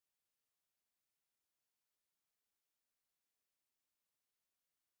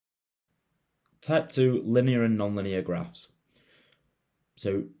Type 2, linear and nonlinear graphs.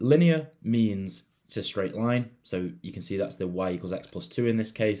 So linear means it's a straight line. So you can see that's the y equals x plus 2 in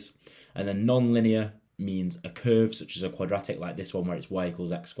this case. And then nonlinear means a curve, such as a quadratic like this one where it's y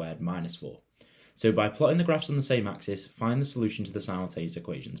equals x squared minus 4. So by plotting the graphs on the same axis, find the solution to the simultaneous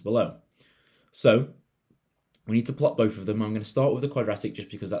equations below. So we need to plot both of them. I'm going to start with the quadratic just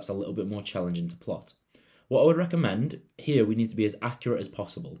because that's a little bit more challenging to plot. What I would recommend, here we need to be as accurate as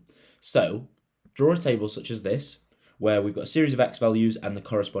possible. So draw a table such as this, where we've got a series of x values and the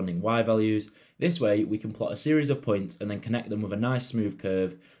corresponding y values. This way we can plot a series of points and then connect them with a nice smooth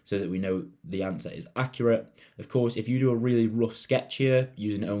curve so that we know the answer is accurate. Of course, if you do a really rough sketch here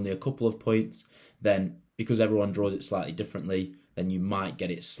using only a couple of points, then because everyone draws it slightly differently, then you might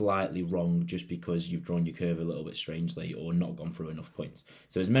get it slightly wrong just because you've drawn your curve a little bit strangely or not gone through enough points.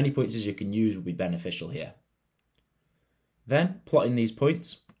 So as many points as you can use will be beneficial here. Then, plotting these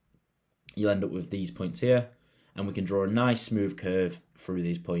points, you'll end up with these points here, and we can draw a nice smooth curve through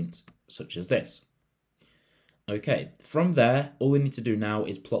these points, such as this. Okay, from there, all we need to do now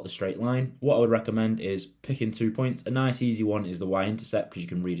is plot the straight line. What I would recommend is picking 2 points. A nice easy one is the y-intercept because you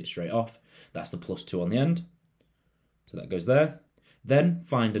can read it straight off. That's the plus 2 on the end. So that goes there. Then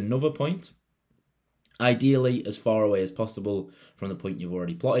find another point, ideally as far away as possible from the point you've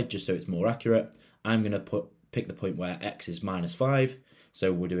already plotted, just so it's more accurate. I'm going to pick the point where x is minus 5.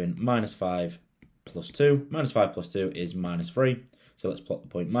 So we're doing minus 5 plus 2. Minus 5 plus 2 is minus 3. So let's plot the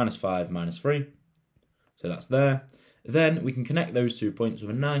point minus 5 minus 3. So that's there. Then we can connect those 2 points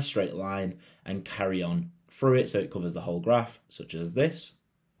with a nice straight line and carry on through it so it covers the whole graph, such as this.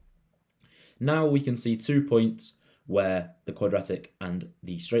 Now we can see 2 points where the quadratic and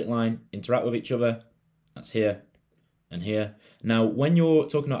the straight line interact with each other. That's here and here. Now, when you're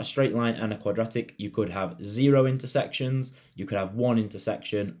talking about a straight line and a quadratic, you could have 0 intersections, you could have 1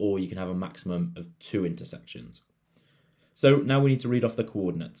 intersection, or you can have a maximum of 2 intersections. So now we need to read off the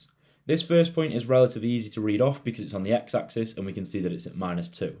coordinates. This first point is relatively easy to read off because it's on the x-axis and we can see that it's at minus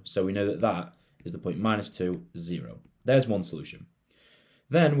 2. So we know that that is the point minus 2, 0. There's one solution.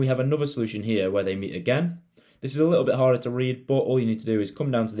 Then we have another solution here where they meet again. This is a little bit harder to read, but all you need to do is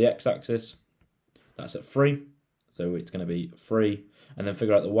come down to the x-axis. That's at 3. So it's going to be 3. And then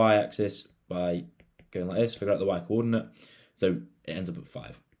figure out the y-axis by going like this, figure out the y-coordinate. So it ends up at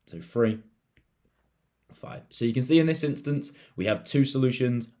 5. So 3, 5. So you can see in this instance, we have 2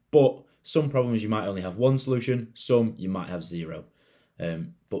 solutions, but some problems you might only have 1 solution, some you might have 0.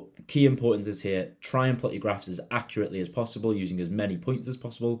 But the key importance is here, try and plot your graphs as accurately as possible using as many points as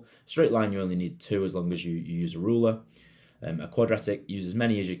possible. Straight line, you only need 2 as long as you use a ruler. A quadratic, use as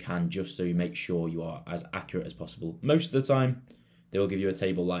many as you can just so you make sure you are as accurate as possible. Most of the time, they will give you a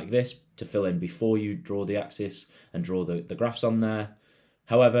table like this to fill in before you draw the axis and draw the graphs on there.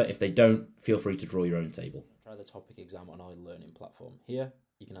 However, if they don't, feel free to draw your own table. Try the topic exam on our learning platform. Here,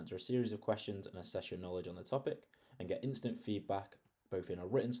 you can answer a series of questions and assess your knowledge on the topic and get instant feedback both in a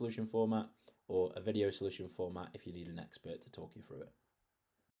written solution format or a video solution format if you need an expert to talk you through it.